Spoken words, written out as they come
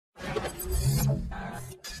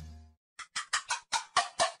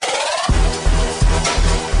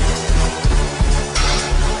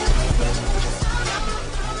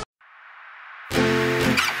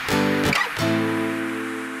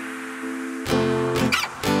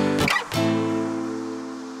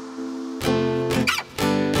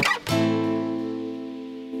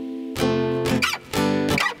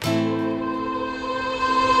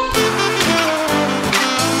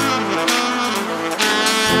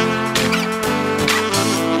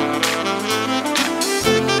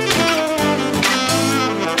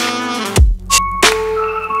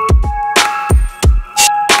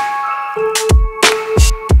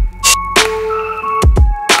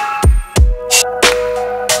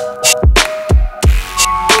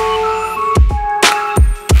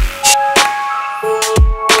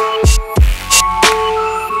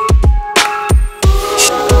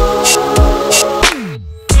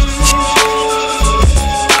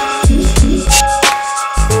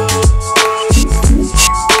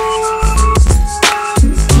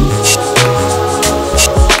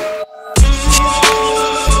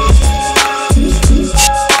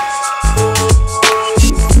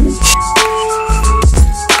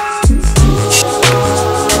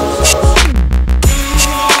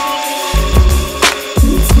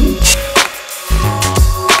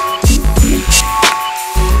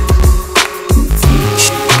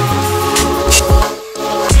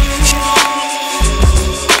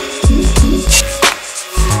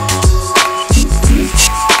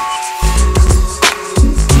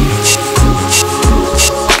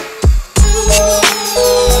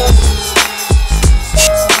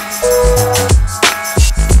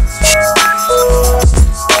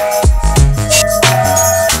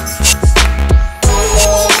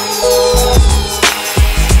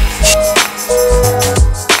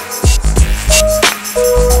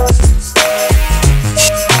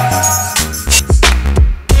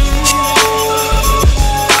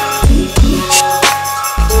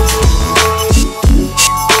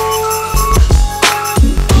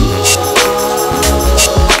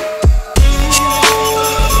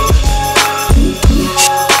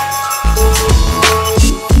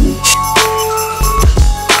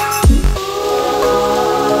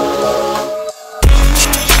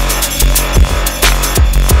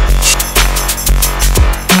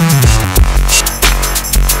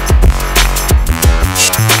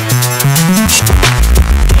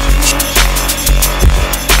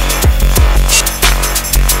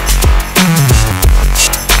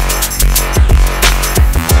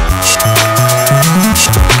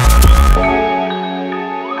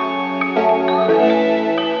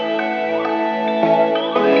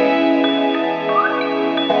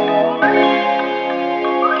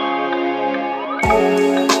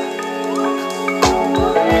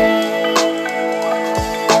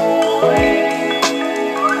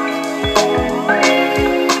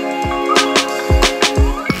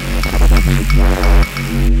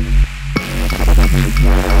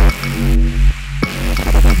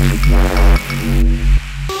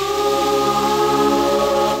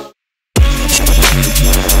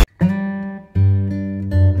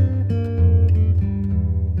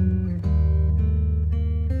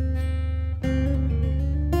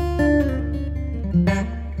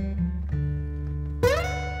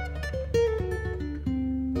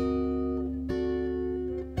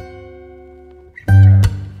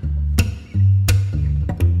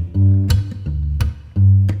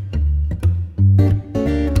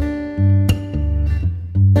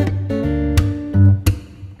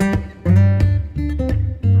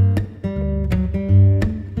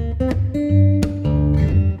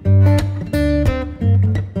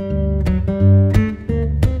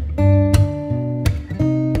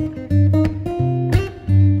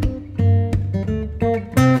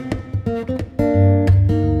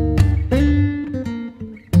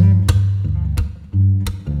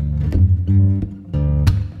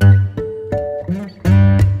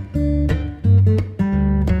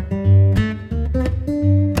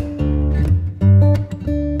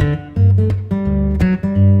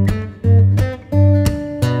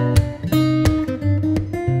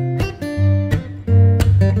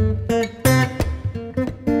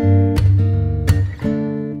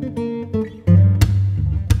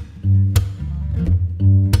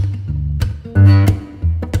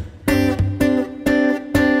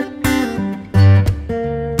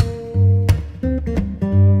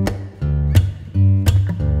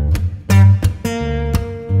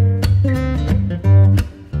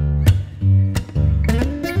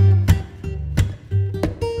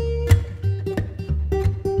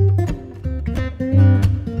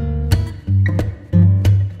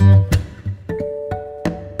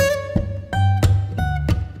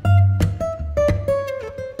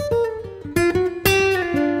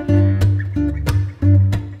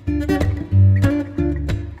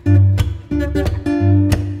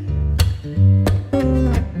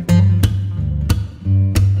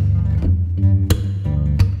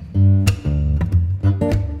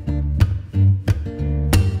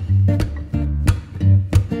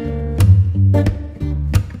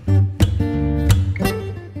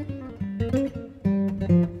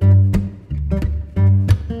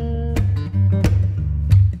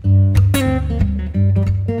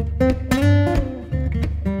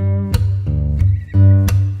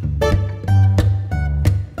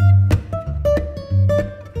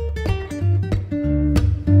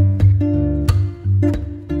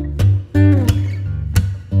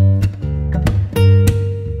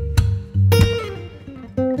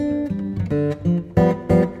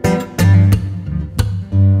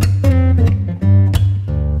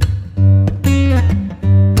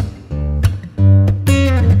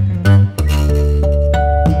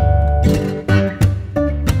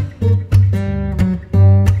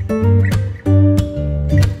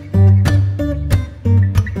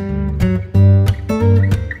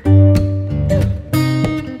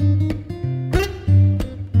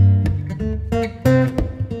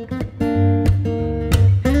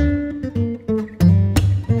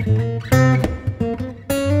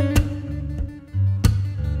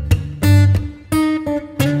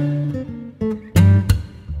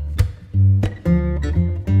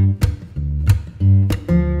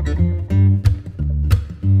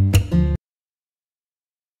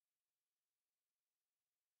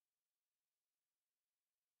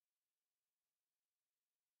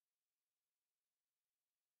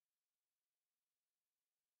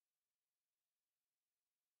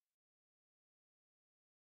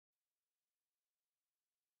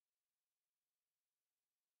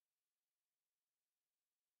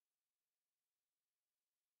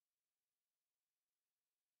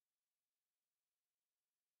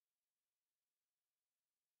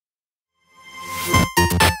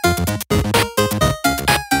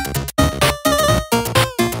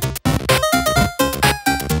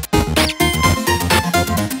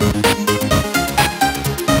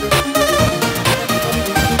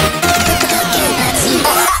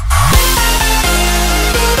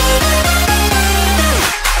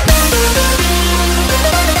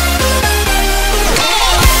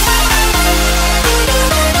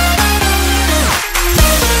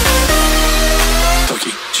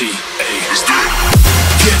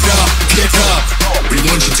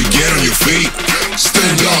feet.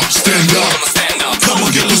 Stand up, stand up. Come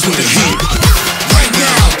on, get loose with the heat. Right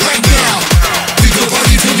now, right now. We go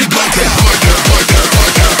party till you black out.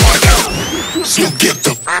 So get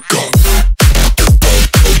the fuck up.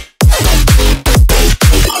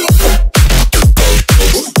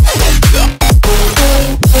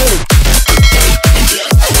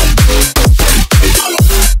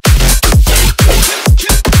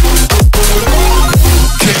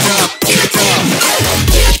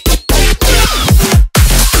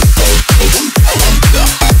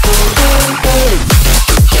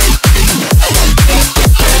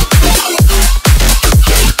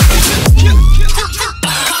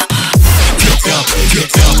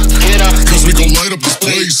 Cause we gon' light up this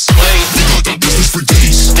place. We got the business for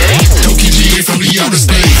days. Tokyo GA from the outer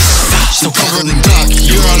space. So cover and dock,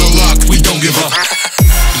 you're out of luck, we don't give up.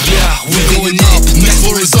 Yeah, we're going up, next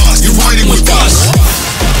floor is us, you're riding with us.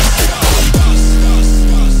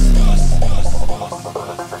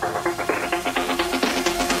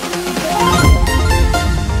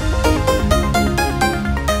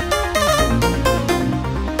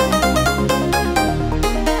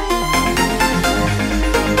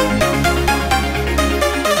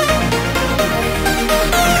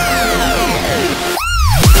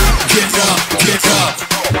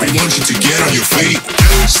 We want you to get on your feet.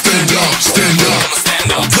 Stand up, stand up.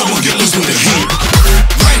 Come on, get loose with the heat.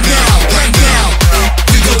 Right now, right now.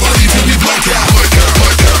 We go party till we black out.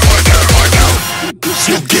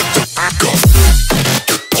 So get the fuck up.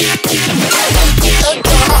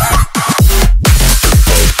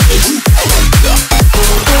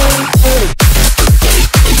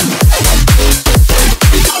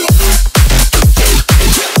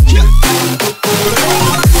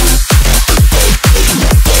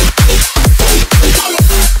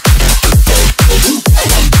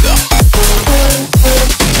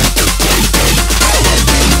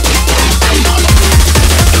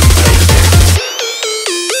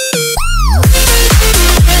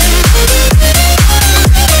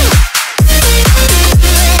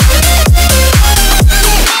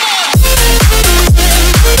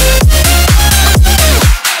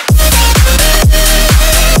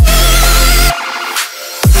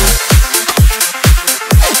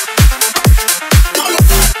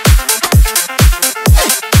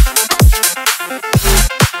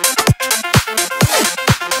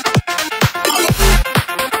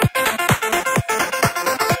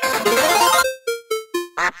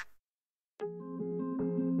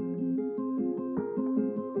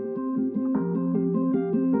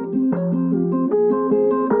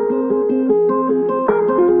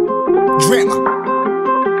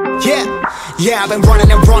 Yeah, I've been running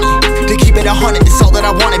and running to keep it 100, it's all that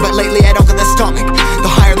I wanted. But lately I don't get the stomach. The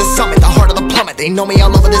higher the summit, the harder the plummet. They know me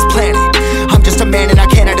all over this planet. I'm just a man and I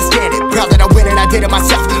can't understand it. Proud that I win and I did it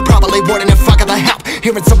myself. Probably wouldn't if I got the help.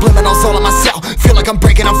 Hearing subliminals all on myself. Feel like I'm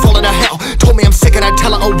breaking, I'm falling to hell. Told me I'm sick and I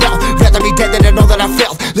tell her, oh well. Rather be dead than to know that I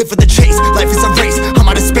failed. Live for the chase, life is a race. I'm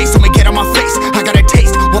out of space, I'ma get on my face. I got a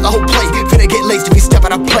taste, want the whole plate. Finna get laced if you step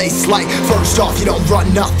out of place. Like, first off, you don't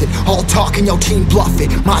run nothing. All talking, your team bluffing.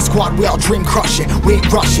 My squad, we all dream crushing. We ain't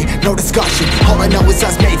rushing, no discussion. All I know is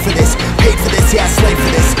us made for this. Paid for this, yeah, slave for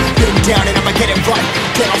this. Been down and I'ma get it right.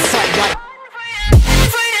 Get on sight like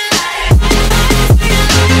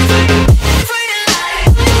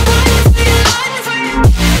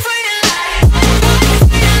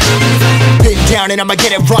down and I'ma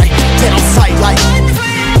get it right. Dead on sight like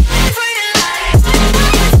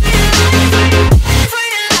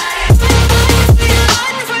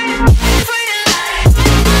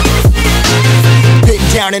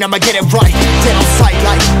been down and I'ma get it right. Dead on sight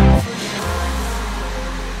like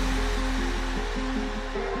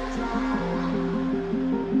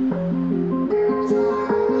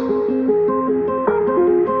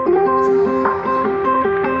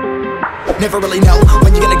never really know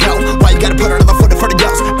when you gonna go. Why you gotta put another foot in front of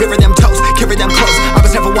yours? Bury them toes, carry them close. I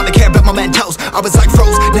was never one to care about my mentos. I was like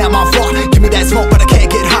froze, now I'm on floor. Give me that smoke, but I can't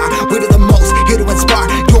get high. We do the most, here to inspire.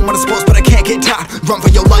 Doing what I'm supposed, but I can't get tired. Run for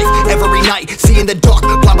your life, every night. See in the dark,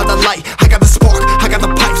 blind by the light. I got the spark, I got the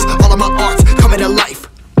pipes. All of my arts coming to life.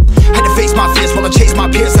 Had to face my fears while I chase my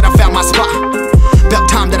peers. And I found my spot. About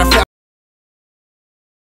time that I found